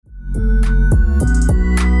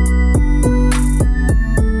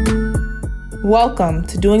Welcome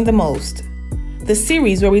to Doing the Most, the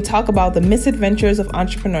series where we talk about the misadventures of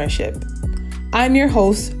entrepreneurship. I'm your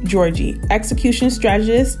host, Georgie, execution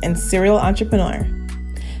strategist and serial entrepreneur.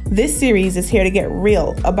 This series is here to get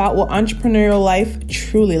real about what entrepreneurial life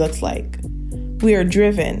truly looks like. We are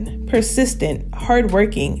driven, persistent,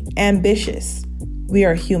 hardworking, ambitious. We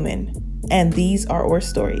are human, and these are our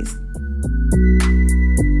stories.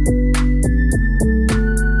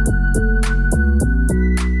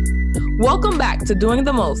 Welcome back to Doing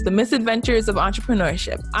the Most, the misadventures of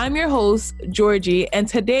entrepreneurship. I'm your host, Georgie, and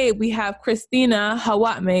today we have Christina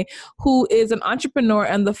Hawatme, who is an entrepreneur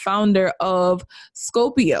and the founder of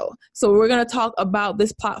Scopio. So we're going to talk about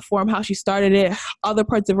this platform, how she started it, other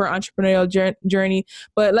parts of her entrepreneurial journey.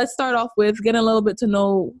 But let's start off with getting a little bit to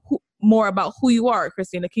know more about who you are,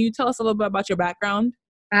 Christina. Can you tell us a little bit about your background?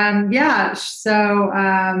 I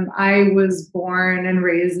was born and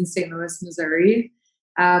raised in St. Louis, Missouri.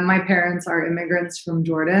 My parents are immigrants from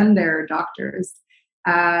Jordan. They're doctors.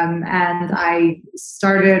 And I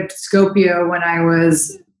started Scopio when I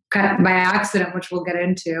was kind of by accident, which we'll get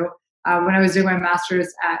into, when I was doing my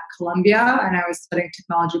master's at Columbia and I was studying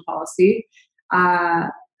technology policy.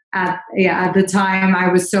 At the time, I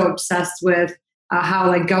was so obsessed with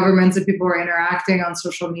how governments and people were interacting on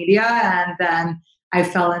social media. And then I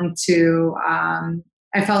fell into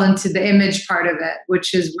the image part of it,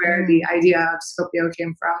 which is where the idea of Scopio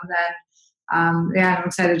came from. Then, I'm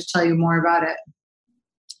excited to tell you more about it.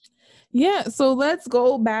 Yeah, so let's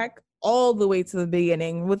go back all the way to the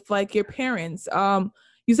beginning with your parents.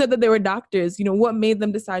 You said that they were doctors. What made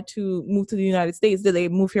them decide to move to the United States? Did they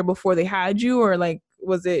move here before they had you, or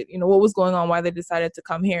was it, what was going on? Why they decided to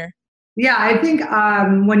come here? Yeah, I think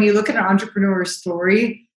when you look at an entrepreneur's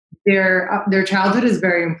story, their childhood is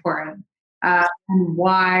very important. And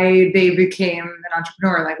why they became an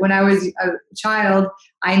entrepreneur. When I was a child,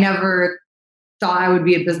 I never thought I would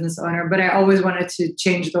be a business owner, but I always wanted to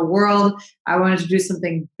change the world. I wanted to do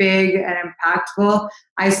something big and impactful.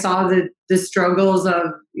 I saw the struggles of,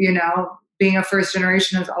 being a first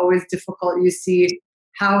generation is always difficult. You see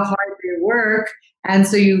how hard they work. And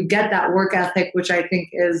so you get that work ethic, which I think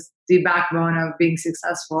is the backbone of being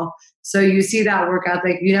successful. So you see that work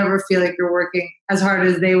ethic. You never feel like you're working as hard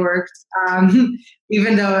as they worked,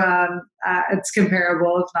 even though it's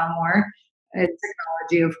comparable, if not more. It's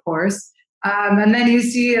technology, of course. And then you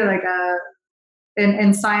see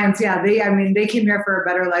in science, they came here for a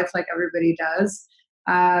better life like everybody does,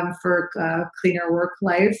 for a cleaner work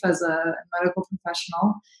life as a medical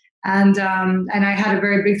professional. And I had a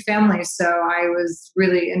very big family, so I was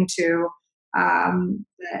really into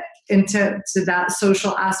that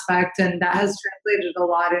social aspect, and that has translated a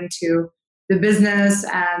lot into the business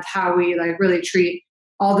and how we really treat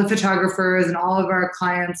all the photographers and all of our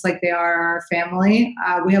clients like they are our family.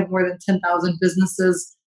 We have more than 10,000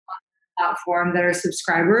 businesses on the platform that are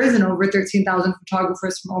subscribers and over 13,000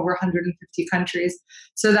 photographers from over 150 countries.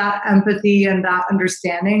 So that empathy and that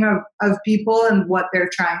understanding of people and what they're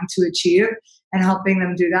trying to achieve and helping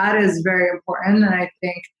them do that is very important. And I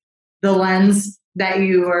think the lens that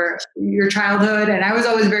your childhood, and I was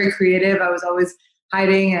always very creative. I was always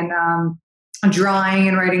hiding and drawing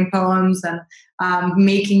and writing poems and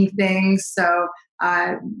making things. So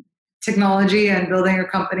technology and building a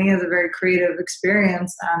company is a very creative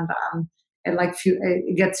experience, and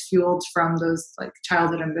it gets fueled from those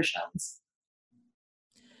childhood ambitions.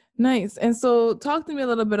 Nice. And so talk to me a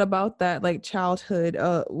little bit about that, childhood,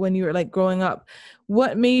 when you were growing up.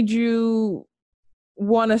 What made you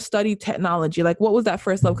want to study technology? What was that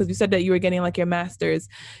first love? Because you said that you were getting your master's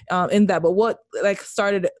in that, but what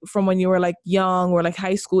started from when you were young or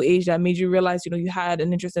high school age that made you realize you had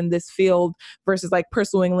an interest in this field versus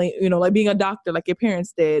pursuing being a doctor like your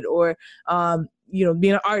parents did, or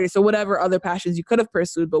being an artist or whatever other passions you could have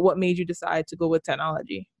pursued, but what made you decide to go with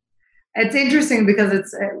technology? It's interesting because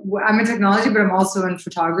I'm in technology, but I'm also in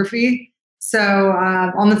photography. So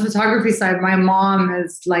on the photography side, my mom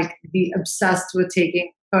is obsessed with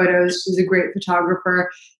taking photos. She's a great photographer.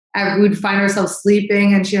 We'd find ourselves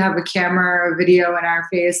sleeping and she'd have a camera or a video in our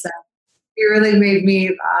face. And it really made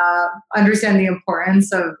me understand the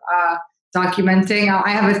importance of documenting. I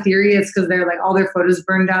have a theory. It's because they're all their photos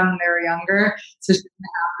burned down when they were younger, so she didn't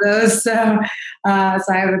have those. So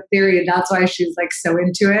I have a theory, and that's why she's so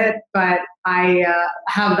into it. But I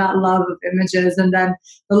have that love of images, and then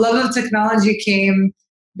the love of technology came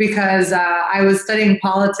because I was studying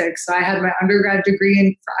politics. So I had my undergrad degree,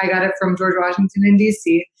 and I got it from George Washington in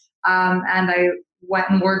DC, and I went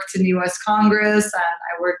and worked in the U.S. Congress, and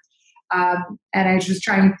I worked, and I was just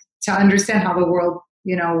trying to understand how the world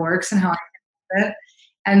works and how I can do it.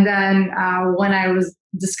 And then when I was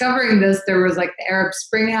discovering this, there was like the Arab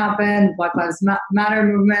Spring happened, Black Lives Matter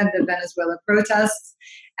movement, the Venezuela protests.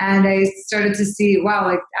 And I started to see, wow,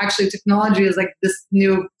 like actually technology is like this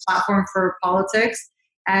new platform for politics,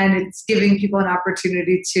 and it's giving people an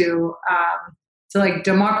opportunity to like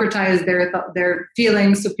democratize their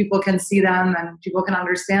feelings so people can see them and people can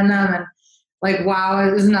understand them. And like,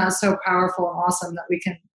 wow, isn't that so powerful and awesome that we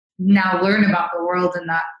can now learn about the world in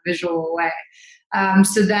that visual way?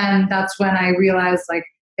 So then that's when I realized, like,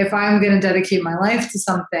 if I'm going to dedicate my life to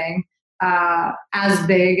something as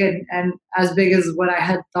big and as big as what I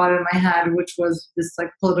had thought in my head, which was this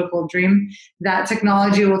like political dream, that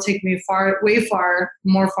technology will take me way far,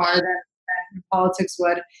 more far than politics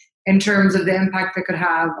would, in terms of the impact it could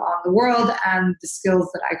have on the world and the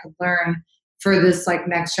skills that I could learn for this like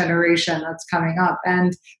next generation that's coming up.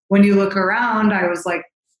 And when you look around, I was like,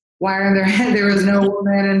 why are there was no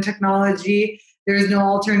woman in technology? There's no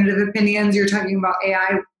alternative opinions. You're talking about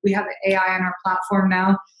AI. We have AI on our platform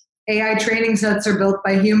now. AI training sets are built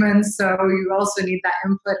by humans, so you also need that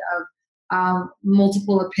input of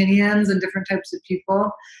multiple opinions and different types of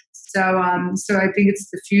people. So, so I think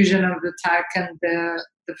it's the fusion of the tech and the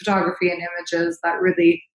photography and images that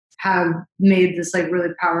really have made this like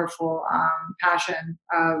really powerful passion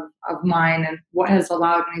of mine, and what has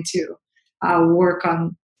allowed me to work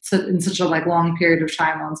on in such a like long period of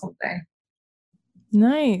time on something.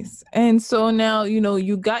 Nice. And so now,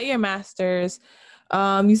 you got your master's.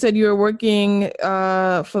 You said you were working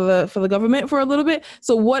for the government for a little bit.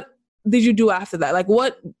 So what did you do after that? Like,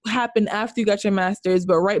 what happened after you got your master's,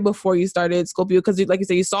 but right before you started Scopio? Because like you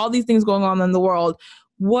said, you saw these things going on in the world.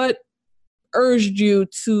 What urged you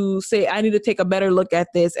to say, I need to take a better look at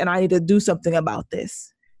this and I need to do something about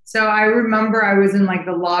this? So I remember I was in like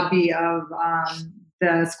the lobby of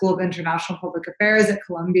the School of International Public Affairs at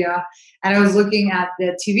Columbia, and I was looking at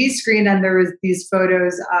the TV screen, and there was these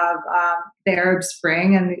photos of the Arab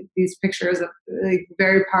Spring and these pictures of like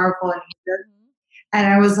very powerful and And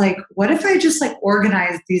I was like, what if I just like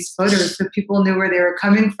organized these photos so people knew where they were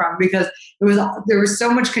coming from? Because there was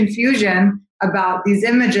so much confusion about these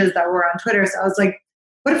images that were on Twitter. So I was like,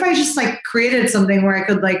 what if I just like created something where I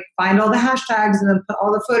could like find all the hashtags and then put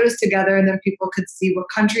all the photos together, and then people could see what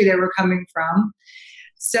country they were coming from.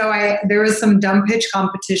 So there was some dumb pitch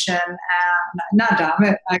competition, and not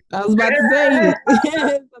dumb. I was about to say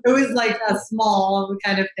it was like a small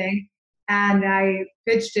kind of thing, and I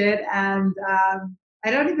pitched it, and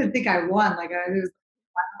I don't even think I won. Like I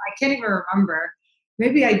can't even remember.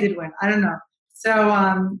 Maybe I did win. I don't know. So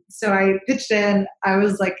I pitched in. I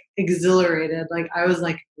was like exhilarated. Like I was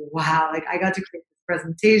like, wow! Like I got to create this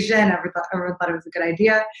presentation. Everyone thought it was a good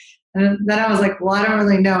idea. And then I was like, well, I don't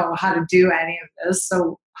really know how to do any of this.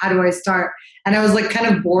 So how do I start? And I was like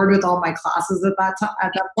kind of bored with all my classes at that time.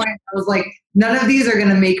 At that point, I was like, none of these are going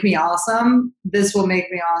to make me awesome. This will make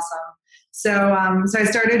me awesome. So I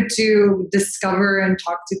started to discover and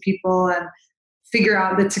talk to people and figure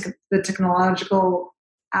out the technological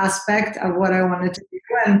aspect of what I wanted to do.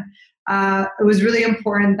 And it was really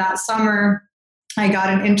important that summer. I got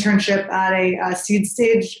an internship at a seed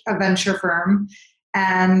stage venture firm,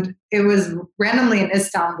 and it was randomly in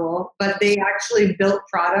Istanbul, but they actually built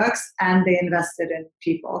products and they invested in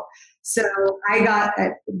people. So I got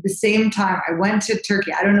at the same time, I went to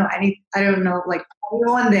Turkey. I don't know like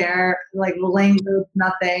anyone there, like the language,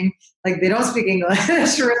 nothing. Like they don't speak English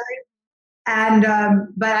really. And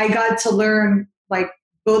but I got to learn like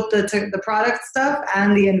both the product stuff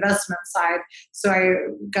and the investment side. So I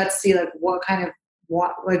got to see like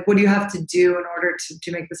what do you have to do in order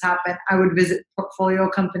to make this happen? I would visit portfolio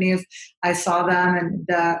companies. I saw them, and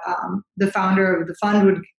the founder of the fund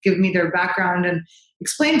would give me their background and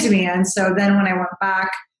explain to me. And so then when I went back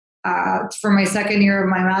for my second year of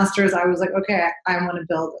my master's, I was like, okay, I want to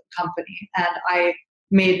build a company. And I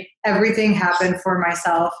made everything happen for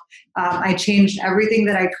myself. I changed everything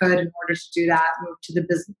that I could in order to do that.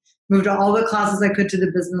 Moved to all the classes I could to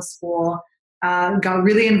the business school. Got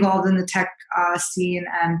really involved in the tech scene,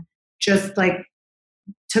 and just like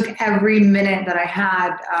took every minute that I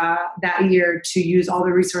had that year to use all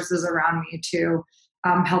the resources around me to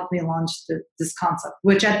help me launch this concept,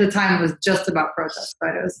 which at the time was just about protest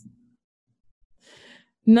photos.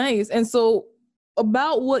 Nice. And so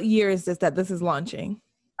about what year is this that this is launching?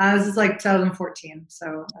 This is like 2014,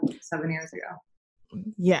 so 7 years ago.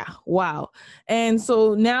 Yeah. Wow. And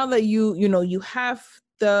so now that you have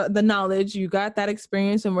the knowledge, you got that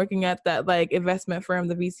experience in working at that like investment firm,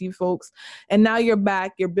 the VC folks, and now you're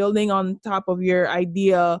back, you're building on top of your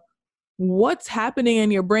idea. What's happening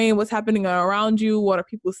in your brain? What's happening around you? What are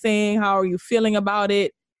people saying? How are you feeling about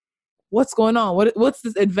it? What's going on? What's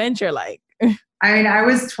this adventure like? I mean, I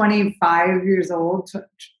was 25 years old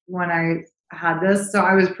when I had this, so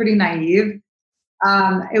I was pretty naive.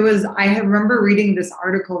 I remember reading this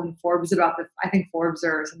article in Forbes about I think Forbes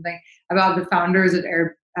or something, about the founders of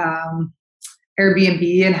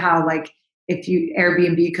Airbnb, and how like if you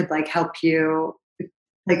Airbnb could like help you,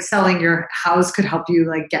 like selling your house could help you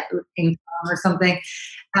like get income or something.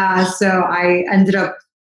 So I ended up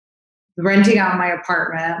renting out my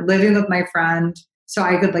apartment, living with my friend, so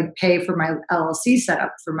I could like pay for my LLC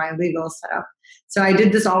setup, for my legal setup. So I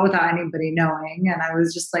did this all without anybody knowing, and I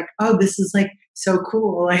was just like, "Oh, this is like so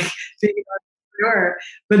cool!" Like being an entrepreneur.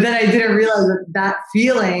 But then I didn't realize that that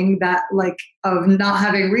feeling, that like of not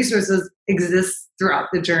having resources, exists throughout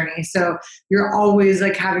the journey. So you're always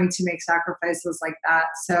like having to make sacrifices like that.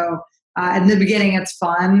 So in the beginning, it's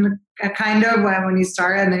fun, kind of when you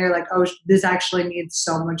start, and then you're like, "Oh, this actually needs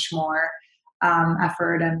so much more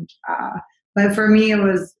effort." And but for me, it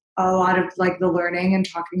was a lot of like the learning and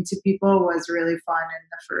talking to people was really fun in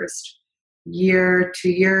the first year, 2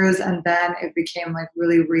 years, and then it became like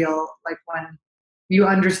really real. Like when you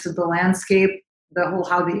understood the landscape, the whole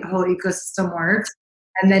how the whole ecosystem works,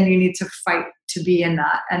 and then you need to fight to be in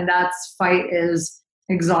that, and that's fight is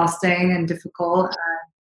exhausting and difficult.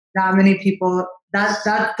 Not many people. That's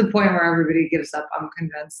the point where everybody gives up. I'm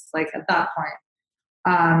convinced. Like at that point.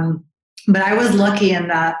 But I was lucky in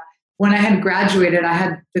that when I had graduated, I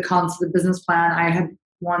had the concept, the business plan. I had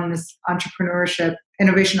won this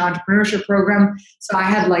innovation entrepreneurship program. So I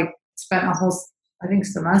had like spent a whole, I think,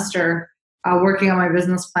 semester working on my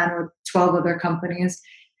business plan with 12 other companies.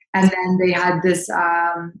 And then they had this,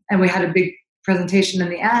 and we had a big presentation in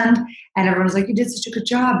the end, and everyone was like, "You did such a good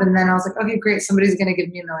job." And then I was like, "Okay, great. Somebody's going to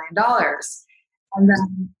give me $1 million." And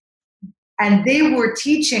then and they were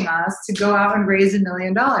teaching us to go out and raise $1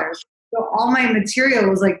 million. So all my material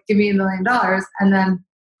was like, "Give me $1 million," and then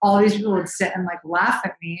all these people would sit and like laugh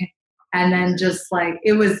at me, and then just like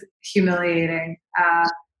it was humiliating.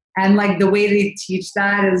 And like the way they teach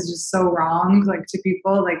that is just so wrong. Like to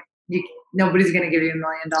people, like nobody's gonna give you $1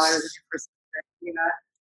 million in your first year, you know.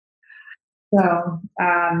 So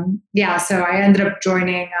yeah, so I ended up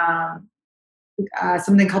joining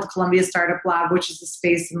something called Columbia Startup Lab, which is a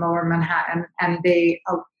space in Lower Manhattan, and they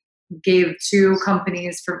gave two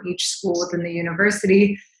companies from each school within the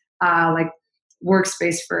university like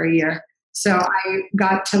workspace for a year. So I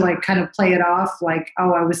got to like kind of play it off like,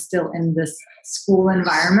 oh, I was still in this school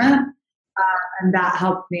environment, and that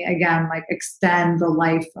helped me again like extend the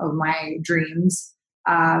life of my dreams.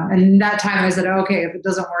 And that time I said, okay, if it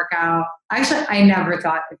doesn't work out, actually, I never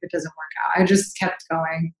thought if it doesn't work out. I just kept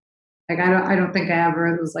going. Like I don't think I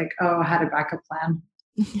ever was like, oh, I had a backup plan.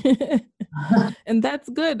 And that's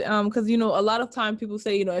good. Because a lot of time people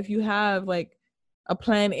say, if you have like a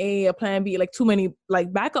plan A, a plan B, like too many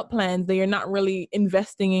like backup plans, then you're not really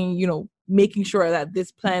investing in, making sure that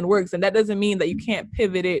this plan works. And that doesn't mean that you can't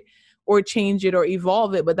pivot it or change it or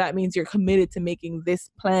evolve it, but that means you're committed to making this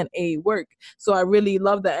plan A work. So I really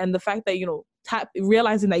love that. And the fact that,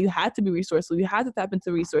 realizing that you had to be resourceful, you had to tap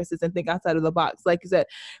into resources and think outside of the box. Like you said,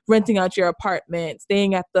 renting out your apartment,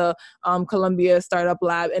 staying at the Columbia Startup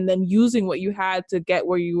Lab, and then using what you had to get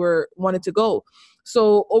where you wanted to go.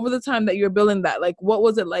 So over the time that you're building that, like, what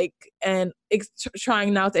was it like? And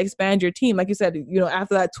trying now to expand your team, like you said,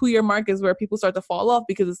 after that 2-year mark is where people start to fall off,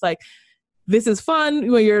 because it's like, this is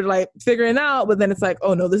fun when you're like figuring out, but then it's like,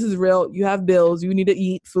 oh no, this is real. You have bills, you need to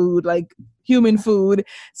eat food, like human food.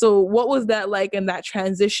 So what was that like in that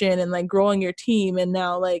transition and like growing your team and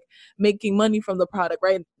now like making money from the product,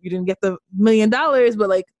 right? You didn't get the $1 million, but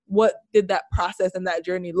like, what did that process and that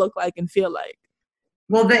journey look like and feel like?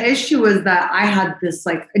 Well, the issue was that I had this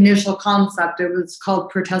like initial concept. It was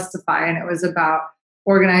called Protestify, and it was about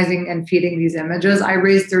organizing and feeding these images. I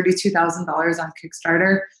raised $32,000 on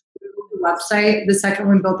Kickstarter. Website. The second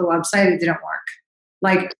we built the website, it didn't work.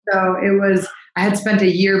 Like, so it was, I had spent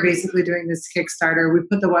a year basically doing this Kickstarter. We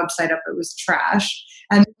put the website up, it was trash.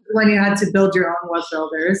 And when you had to build your own web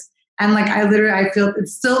builders. And like, I feel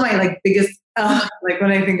it's still my like biggest, like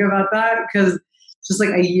when I think about that, because it's just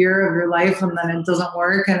like a year of your life and then it doesn't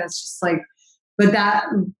work. And it's just like, but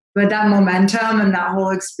that momentum and that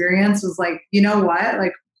whole experience was like, you know what?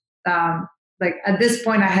 Like at this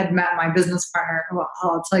point I had met my business partner, who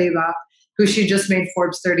I'll tell you about, who she just made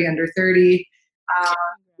Forbes 30 under 30.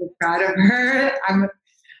 I'm proud of her.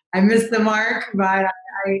 I missed the mark, but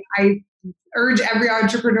I urge every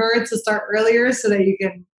entrepreneur to start earlier so that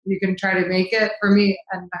you can try to make it. For me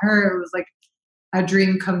and her, it was like a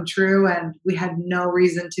dream come true, and we had no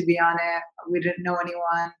reason to be on it. We didn't know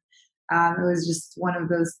anyone. It was just one of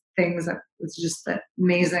those things that was just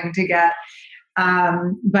amazing to get.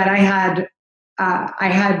 But I had I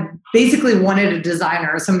had basically wanted a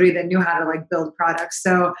designer, somebody that knew how to like build products.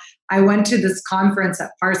 So I went to this conference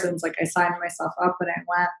at Parsons, like I signed myself up and I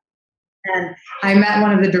went and I met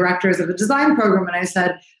one of the directors of the design program and I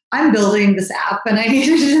said, I'm building this app and I need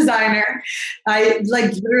a designer. I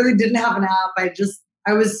like literally didn't have an app.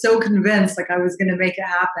 I was so convinced like I was going to make it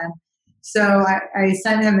happen. So I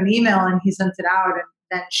sent him an email and he sent it out and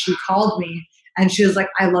then she called me and she was like,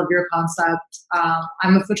 I love your concept.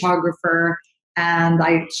 I'm a photographer and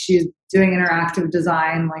she's doing interactive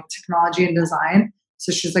design, like technology and design.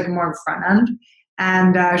 So she's like more of a front end.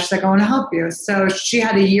 And she's like, I want to help you. So she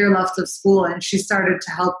had a year left of school and she started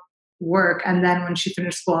to help work. And then when she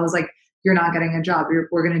finished school, I was like, you're not getting a job.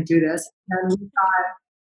 We're going to do this.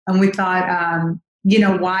 And we thought, you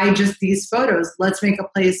know, why just these photos? Let's make a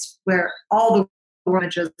place where all the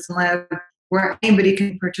images live, where anybody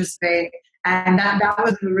can participate. And that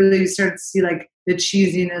was really started to see like the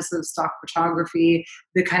cheesiness of stock photography,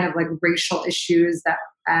 the kind of like racial issues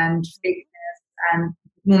and fakeness and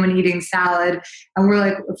woman eating salad. And we're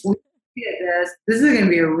like, if we get this is going to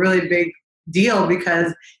be a really big deal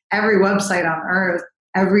because every website on earth,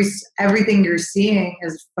 everything you're seeing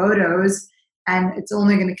is photos and it's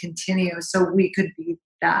only going to continue. So we could be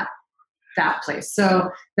that place. So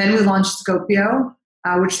then we launched Scopio,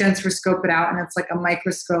 which stands for Scope It Out. And it's like a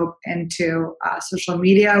microscope into social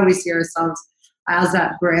media. We see ourselves as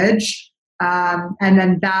that bridge. And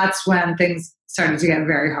then that's when things started to get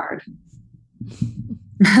very hard.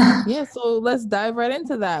 Yeah, so let's dive right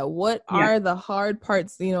into that. What are the hard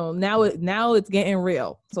parts? You know, now it's getting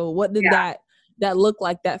real. So what did that look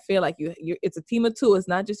like? That feel like you it's a team of two. It's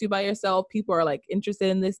not just you by yourself. People are like interested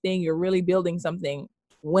in this thing. You're really building something.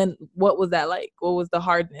 What was that like? What was the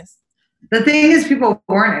hardness? The thing is, people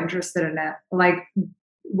weren't interested in it. Like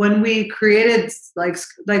when we created, like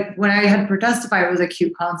when I had Protestify, it was a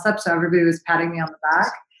cute concept, so everybody was patting me on the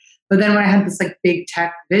back. But then when I had this like big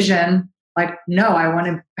tech vision, like, no, I want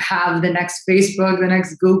to have the next Facebook, the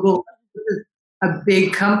next Google, a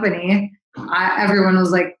big company. Everyone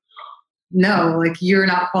was like, no, like you're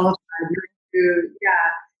not qualified.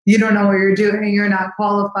 You don't know what you're doing. You're not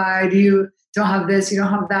qualified. You don't have this. You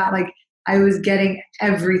don't have that. Like I was getting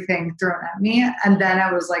everything thrown at me. And then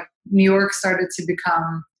I was like, New York started to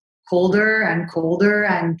become colder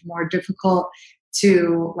and more difficult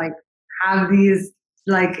to like have these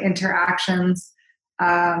like interactions.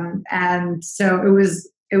 And so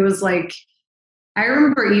it was like, I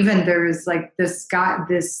remember even there was like this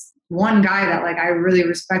one guy that like I really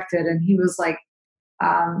respected. And he was like,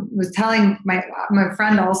 was telling my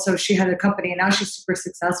friend also, she had a company and now she's super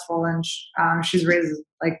successful and she's raised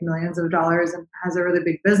like millions of dollars and has a really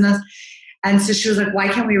big business. And so she was like, why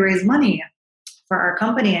can't we raise money for our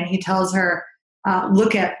company? And he tells her,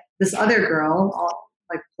 look at this other girl,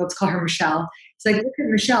 like let's call her Michelle. He's like, look at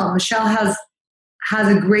Michelle. Michelle has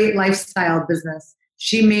a great lifestyle business.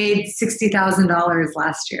 She made $60,000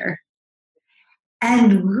 last year.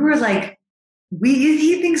 And we were like,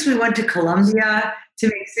 he thinks we went to Colombia to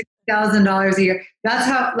make $60,000 a year. That's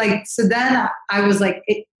how, like, so then I was like,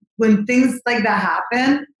 when things like that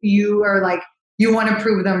happen, you are like, you want to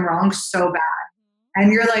prove them wrong so bad.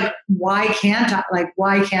 And you're like, why can't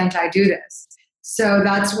I do this? So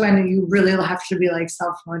that's when you really have to be like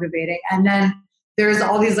self-motivating. And then there's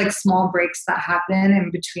all these like small breaks that happen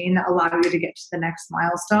in between that allow you to get to the next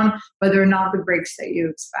milestone, but they're not the breaks that you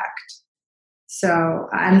expect. So,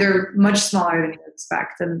 and they're much smaller than you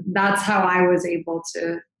expect. And that's how I was able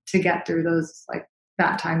to get through those, like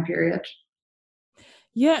that time period.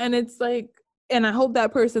 Yeah. And it's like, and I hope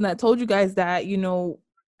that person that told you guys that, you know,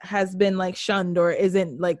 has been like shunned or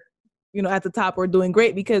isn't like, you know, at the top or doing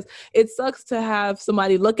great, because it sucks to have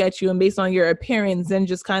somebody look at you and based on your appearance and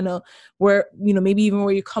just kind of where, you know, maybe even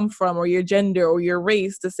where you come from or your gender or your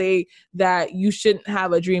race to say that you shouldn't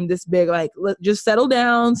have a dream this big, like just settle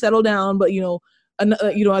down. But, you know,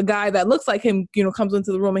 a guy that looks like him, you know, comes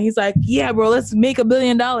into the room and he's like, yeah, bro, let's make $1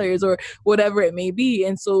 billion or whatever it may be.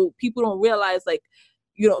 And so people don't realize like,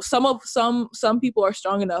 you know, some people are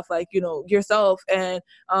strong enough, like, you know, yourself and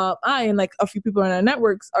I and like a few people in our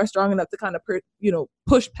networks are strong enough to kind of,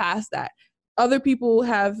 push past that. Other people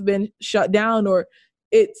have been shut down or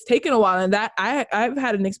it's taken a while. And that I've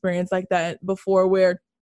had an experience like that before where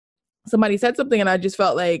somebody said something and I just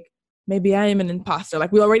felt like maybe I am an imposter.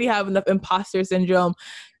 Like we already have enough imposter syndrome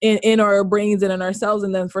in our brains and in ourselves.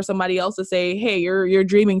 And then for somebody else to say, hey, you're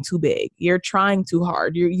dreaming too big. You're trying too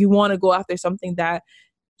hard. You want to go after something that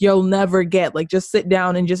you'll never get. Like just sit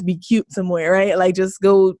down and just be cute somewhere, right? Like just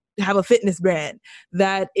go have a fitness brand.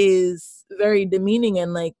 That is very demeaning.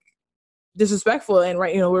 And like, disrespectful. And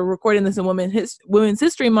right, we're recording this in Women's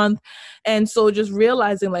History Month, and so just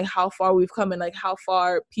realizing like how far we've come and like how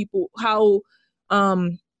far how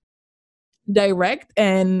direct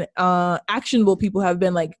and actionable people have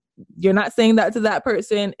been. Like, you're not saying that to that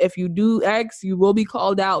person. If you do X, you will be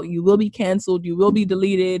called out, you will be canceled, you will be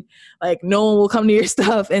deleted, like no one will come to your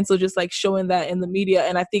stuff. And so just like showing that in the media.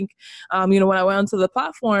 And I think when I went onto the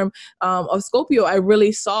platform of Scopio, I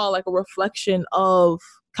really saw like a reflection of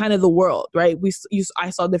kind of the world, right? I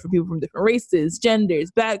saw different people from different races,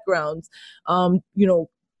 genders, backgrounds,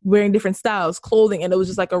 wearing different styles, clothing, and it was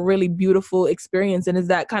just like a really beautiful experience. And is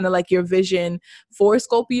that kind of like your vision for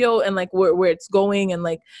Scopio and like where it's going? And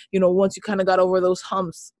like, once you kind of got over those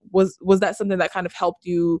humps, was that something that kind of helped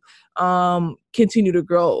you continue to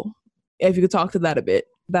grow? If you could talk to that a bit,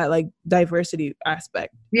 that like diversity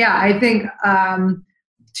aspect. Yeah, I think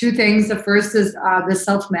two things. The first is the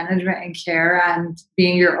self-management and care, and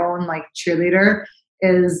being your own like cheerleader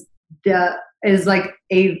is like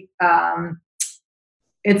a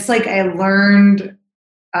it's like I learned,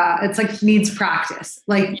 it's like needs practice.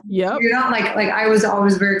 Like, yep. You're not like I was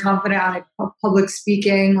always very confident on like public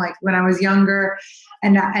speaking, like when I was younger.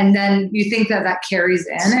 And then you think that carries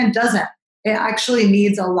in, and it doesn't. It actually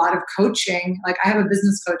needs a lot of coaching. Like, I have a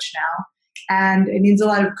business coach now, and it needs a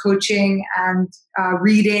lot of coaching and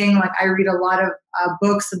reading. Like, I read a lot of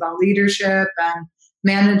books about leadership,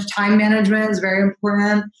 and time management is very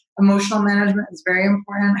important. Emotional management is very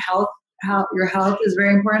important. Your health is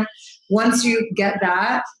very important. Once you get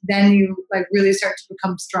that, then you like really start to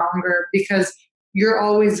become stronger, because you're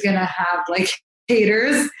always going to have like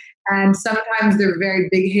haters, and sometimes they're very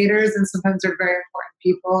big haters, and sometimes they're very important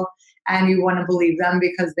people, and you want to believe them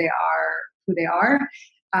because they are who they are.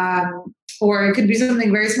 Or it could be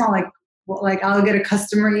something very small, like I'll get a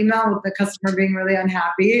customer email with the customer being really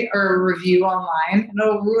unhappy, or a review online, and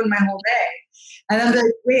it'll ruin my whole day. And I'm like,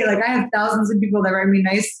 wait, like I have thousands of people that write me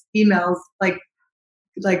nice emails, like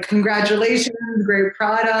congratulations, great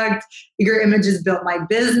product, your images built my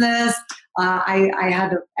business. I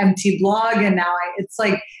had an empty blog, and now it's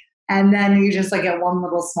like, and then you just like get one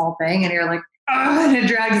little small thing, and you're like, oh, and it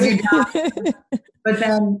drags you down. But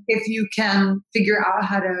then if you can figure out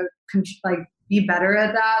how to like be better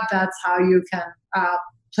at that, that's how you can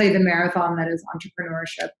play the marathon that is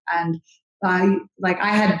entrepreneurship. And like I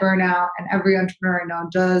had burnout, and every entrepreneur I know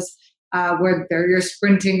does, where you're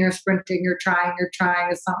sprinting, you're trying,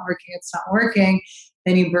 it's not working,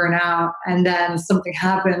 then you burn out, and then something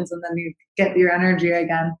happens, and then you get your energy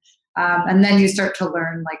again. And then you start to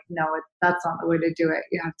learn, like, no, that's not the way to do it.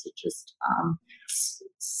 You have to just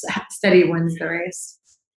steady wins the race.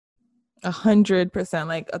 100%,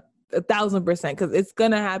 like 1,000%, because it's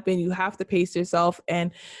gonna happen. You have to pace yourself.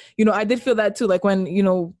 And I did feel that too, like when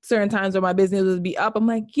certain times where my business would be up, I'm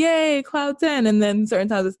like, yay, cloud 10, and then certain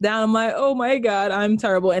times it's down, I'm like, oh my god, I'm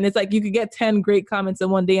terrible. And it's like you could get 10 great comments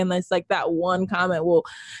in one day, and it's like that one comment will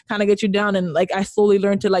kind of get you down. And like I slowly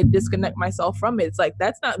learned to like disconnect myself from it. It's like,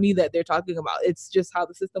 that's not me that they're talking about, it's just how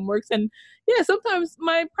the system works. And yeah, sometimes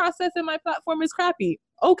my process and my platform is crappy.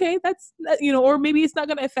 Okay, that's or maybe it's not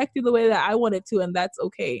going to affect you the way that I want it to, and that's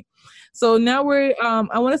okay. So now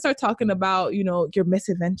I want to start talking about your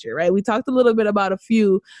misadventure, right? We talked a little bit about a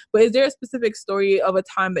few, but is there a specific story of a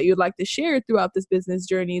time that you'd like to share throughout this business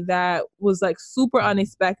journey that was like super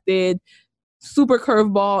unexpected, super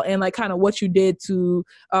curveball, and like kind of what you did to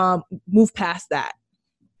move past that?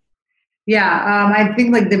 Yeah, I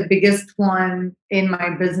think like the biggest one in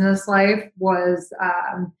my business life was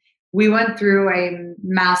we went through a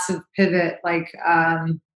massive pivot, like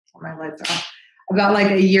my lights are off, about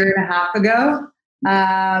like a year and a half ago.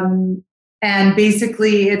 And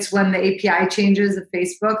basically it's when the API changes of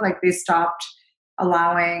Facebook, like they stopped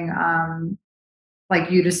allowing like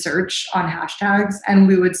you to search on hashtags, and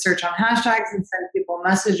we would search on hashtags and send people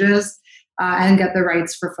messages and get the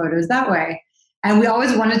rights for photos that way. And we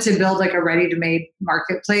always wanted to build like a ready-to-made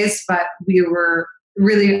marketplace, but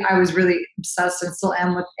I was really obsessed, and still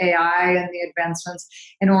am, with AI and the advancements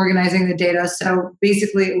in organizing the data. So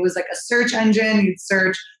basically it was like a search engine. You'd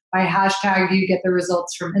search by hashtag, you get the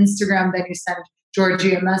results from Instagram, then you send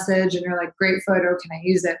Georgie a message and you're like, great photo, can I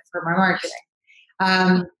use it for my marketing?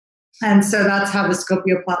 And so that's how the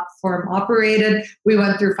Scopio platform operated. We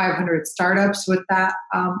went through 500 startups with that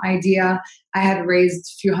idea. I had raised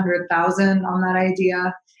a few $100,000 on that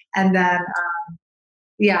idea. And then,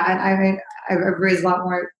 I mean, I've raised a lot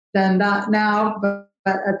more than that now, but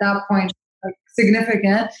at that point, like,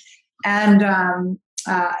 significant. And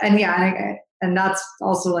that's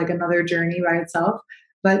also like another journey by itself.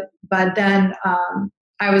 But then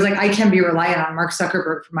I was like, I can't be reliant on Mark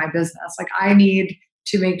Zuckerberg for my business. Like, I need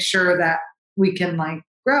to make sure that we can like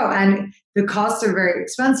grow. And the costs are very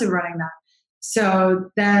expensive running that.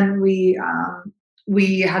 So then we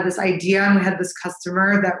had this idea and we had this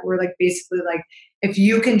customer that were like basically like, if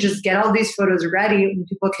you can just get all these photos ready and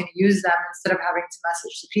people can use them instead of having to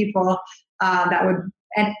message the people, that would,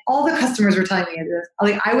 and all the customers were telling me this.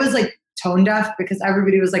 Like I was like tone deaf because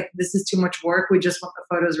everybody was like, this is too much work. We just want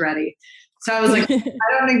the photos ready. So I was like,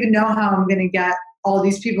 I don't even know how I'm going to get all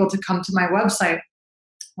these people to come to my website.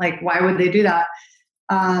 Like, why would they do that?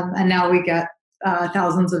 And now we get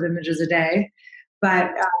thousands of images a day.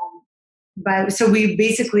 But so we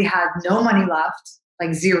basically had no money left,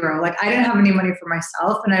 like zero. Like I didn't have any money for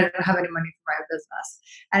myself and I didn't have any money for my business.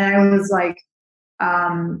 And I was like,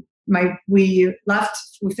 we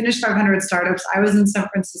finished 500 startups. I was in San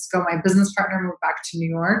Francisco. My business partner moved back to New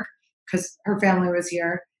York because her family was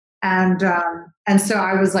here. And so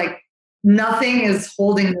I was like, nothing is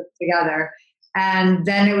holding this together. And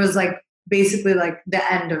then it was like, basically like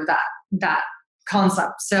the end of that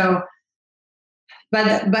concept. So,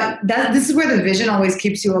 this is where the vision always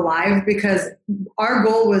keeps you alive, because our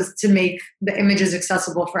goal was to make the images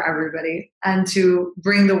accessible for everybody and to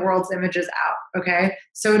bring the world's images out. Okay.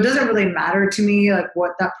 So it doesn't really matter to me like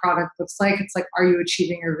what that product looks like. It's like, are you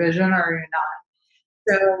achieving your vision or are you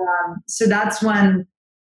not? So that's when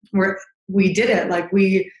we did it. Like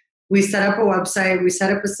we set up a website, we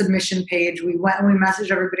set up a submission page. We went and we messaged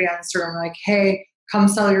everybody on Instagram like, hey, come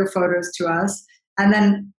sell your photos to us. And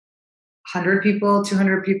then 100 people,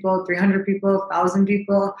 200 people, 300 people, 1,000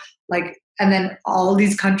 people, like, and then all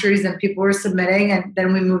these countries and people were submitting. And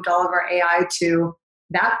then we moved all of our AI to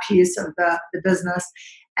that piece of the business.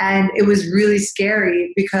 And it was really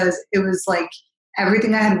scary because it was like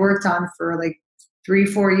everything I had worked on for like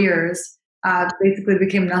 3-4 years basically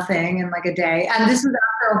became nothing in like a day. And this was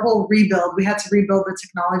after a whole rebuild. We had to rebuild the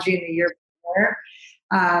technology in the year before.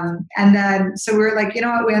 And then, so we were like, you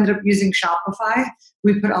know what, we ended up using Shopify.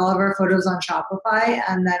 We put all of our photos on Shopify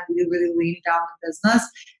and then we really leaned down the business.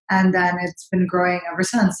 And then it's been growing ever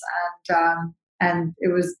since. And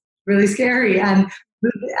it was really scary. And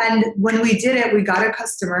when we did it, we got a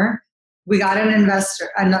customer, we got an investor,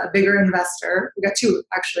 a bigger investor. We got 2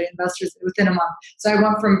 actually investors within a month. So I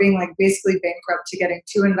went from being like basically bankrupt to getting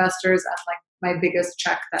 2 investors and like my biggest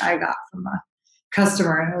check that I got from a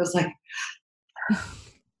customer. And it was like,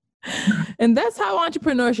 and that's how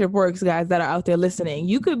entrepreneurship works, guys that are out there listening.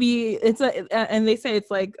 You could be, and they say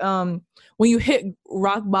it's like, when you hit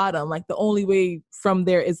rock bottom, like the only way from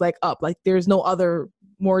there is like up, like there's no other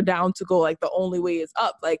more down to go. Like the only way is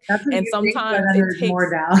up. Like, and sometimes it takes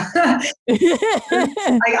more down.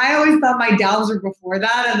 Like I always thought my downs were before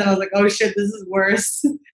that. And then I was like, oh shit, this is worse.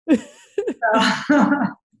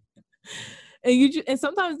 And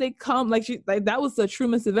sometimes they come like that was the true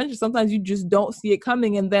misadventure. Sometimes you just don't see it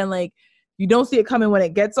coming, and then like you don't see it coming when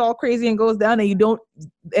it gets all crazy and goes down,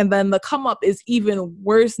 and then the come up is even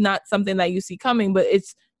worse. Not something that you see coming, but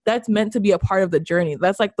that's meant to be a part of the journey.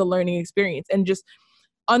 That's like the learning experience, and just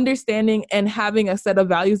understanding and having a set of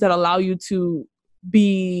values that allow you to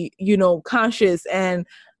be, conscious and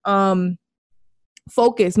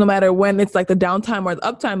focused, no matter when it's like the downtime or the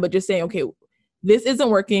uptime. But just saying, okay, this isn't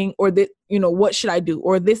working, or this, what should I do?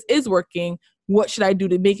 Or this is working. What should I do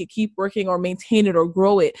to make it keep working or maintain it or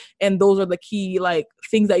grow it? And those are the key like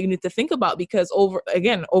things that you need to think about, because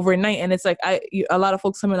overnight, and it's like a lot of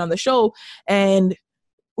folks coming on the show, and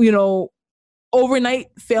overnight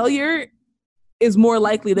failure is more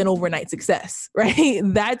likely than overnight success, right?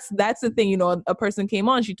 That's the thing. A person came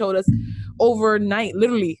on, she told us overnight,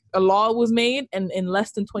 literally a law was made, and in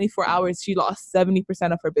less than 24 hours, she lost 70%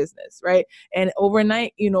 of her business, right? And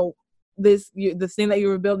overnight, this thing that you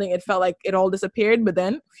were building, it felt like it all disappeared, but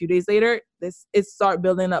then a few days later, it started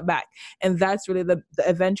building up back. And that's really the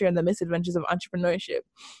adventure and the misadventures of entrepreneurship.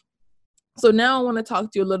 So now I want to talk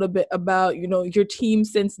to you a little bit about, your team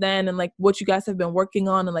since then, and like what you guys have been working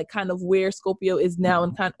on, and like kind of where Scopio is now,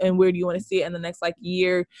 and where do you want to see it in the next like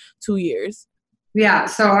year, 2 years? Yeah.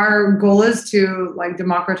 So our goal is to like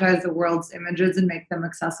democratize the world's images and make them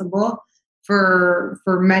accessible. For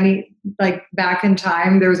many, like back in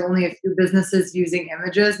time, there was only a few businesses using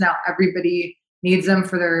images. Now everybody needs them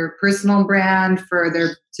for their personal brand,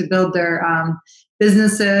 to build their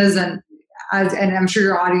businesses, and I'm sure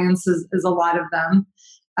your audience is a lot of them.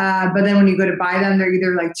 But then when you go to buy them, they're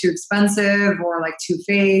either like too expensive or like too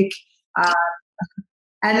fake.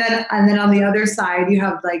 And then on the other side, you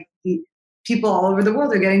have like the people all over the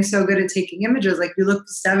world are getting so good at taking images. Like you look,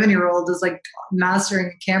 7-year-old is like mastering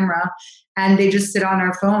a camera, and they just sit on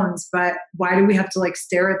our phones. But why do we have to like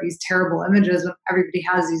stare at these terrible images when everybody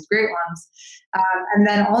has these great ones? And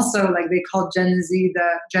then also, like, they call Gen Z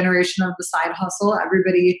the generation of the side hustle.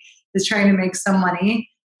 Everybody is trying to make some money.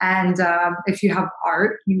 And if you have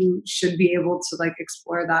art, you should be able to like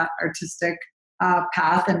explore that artistic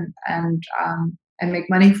path and make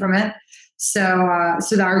money from it. So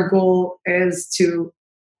our goal is to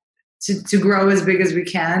grow as big as we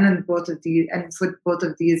can, and with both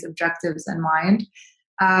of these objectives in mind.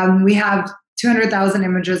 We have 200,000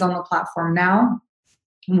 images on the platform now.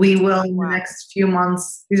 We will in the next few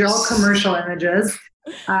months. These are all commercial images.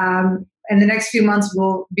 In the next few months,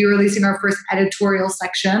 we'll be releasing our first editorial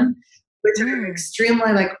section, which are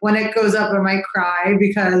extremely, like, when it goes up, I might cry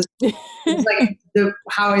because it's like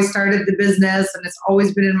how I started the business, and it's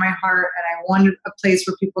always been in my heart. And I wanted a place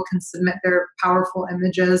where people can submit their powerful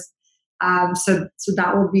images. So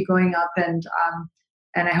that will be going up, and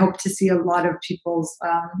I hope to see a lot of people's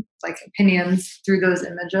like opinions through those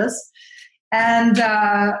images. And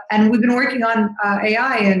we've been working on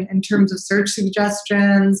AI in terms of search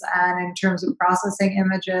suggestions and in terms of processing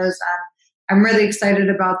images. And I'm really excited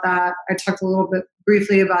about that. I talked a little bit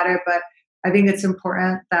briefly about it, but I think it's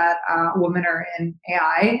important that women are in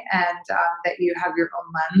AI and that you have your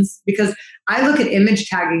own lens. Because I look at image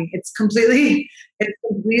tagging, it's completely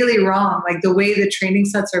wrong. Like, the way the training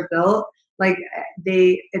sets are built, like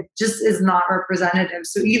it just is not representative.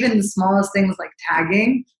 So even the smallest things like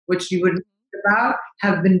tagging, which you wouldn't think about,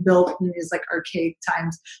 have been built in these like archaic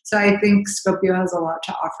times. So I think Scopio has a lot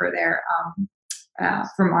to offer there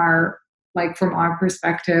from our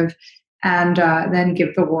perspective. And then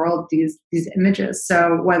give the world these images.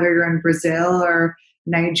 So whether you're in Brazil or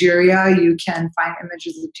Nigeria, you can find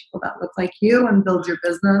images of people that look like you and build your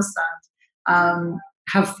business and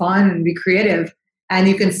have fun and be creative. And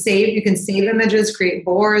you can save images, create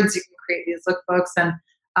boards, you can create these lookbooks. And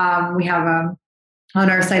we have on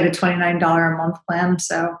our site a $29 a month plan,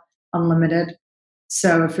 so unlimited.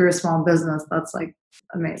 So if you're a small business, that's like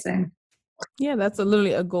amazing. Yeah, that's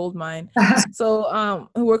literally a gold mine. So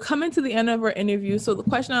we're coming to the end of our interview. So the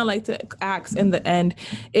question I like to ask in the end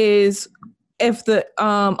is, if the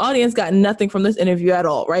audience got nothing from this interview at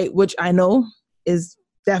all, right? Which I know is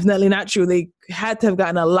definitely not true. They had to have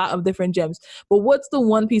gotten a lot of different gems. But what's the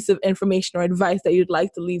one piece of information or advice that you'd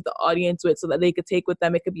like to leave the audience with so that they could take with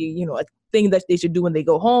them? It could be, a thing that they should do when they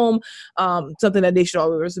go home, something that they should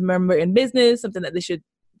always remember in business, something that they should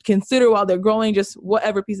consider while they're growing, just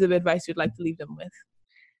whatever piece of advice you'd like to leave them with.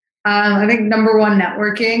 I think number one,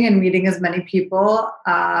 networking and meeting as many people.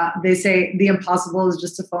 They say the impossible is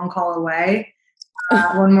just a phone call away,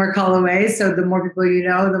 one more call away. So the more people you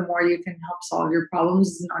know, the more you can help solve your problems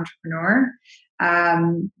as an entrepreneur.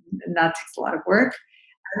 And that takes a lot of work.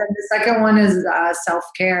 And then the second one is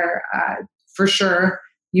self-care. For sure,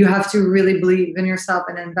 you have to really believe in yourself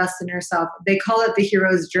and invest in yourself. They call it the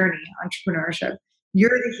hero's journey, entrepreneurship. You're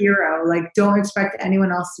the hero. Like, don't expect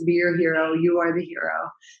anyone else to be your hero. You are the hero.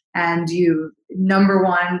 And number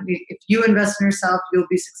one, if you invest in yourself, you'll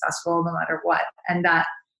be successful no matter what. And that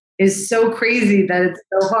is so crazy that it's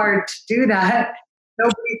so hard to do that.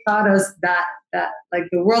 Nobody taught us that like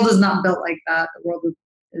the world is not built like that. The world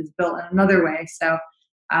is built in another way. So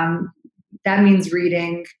that means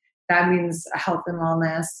reading. That means health and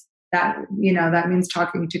wellness. That means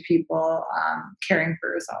talking to people, caring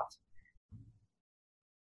for yourself.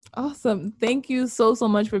 Awesome. Thank you so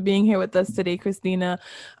much for being here with us today, Christina.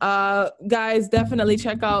 Guys, definitely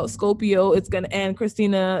check out Scopio. It's going to end.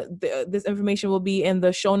 Christina, this information will be in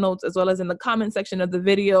the show notes as well as in the comment section of the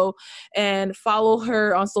video. And follow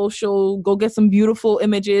her on social. Go get some beautiful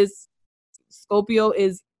images. Scopio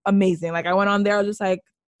is amazing. Like, I went on there, I was just like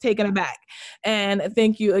taken aback. And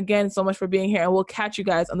thank you again so much for being here. And we'll catch you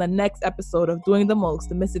guys on the next episode of Doing the Most,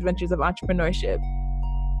 The Misadventures of Entrepreneurship.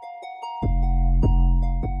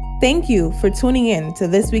 Thank you for tuning in to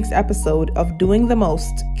this week's episode of Doing the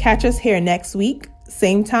Most. Catch us here next week,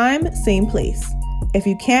 same time, same place. If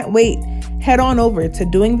you can't wait, head on over to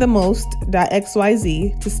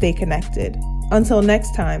doingthemost.xyz to stay connected. Until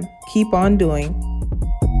next time, keep on doing.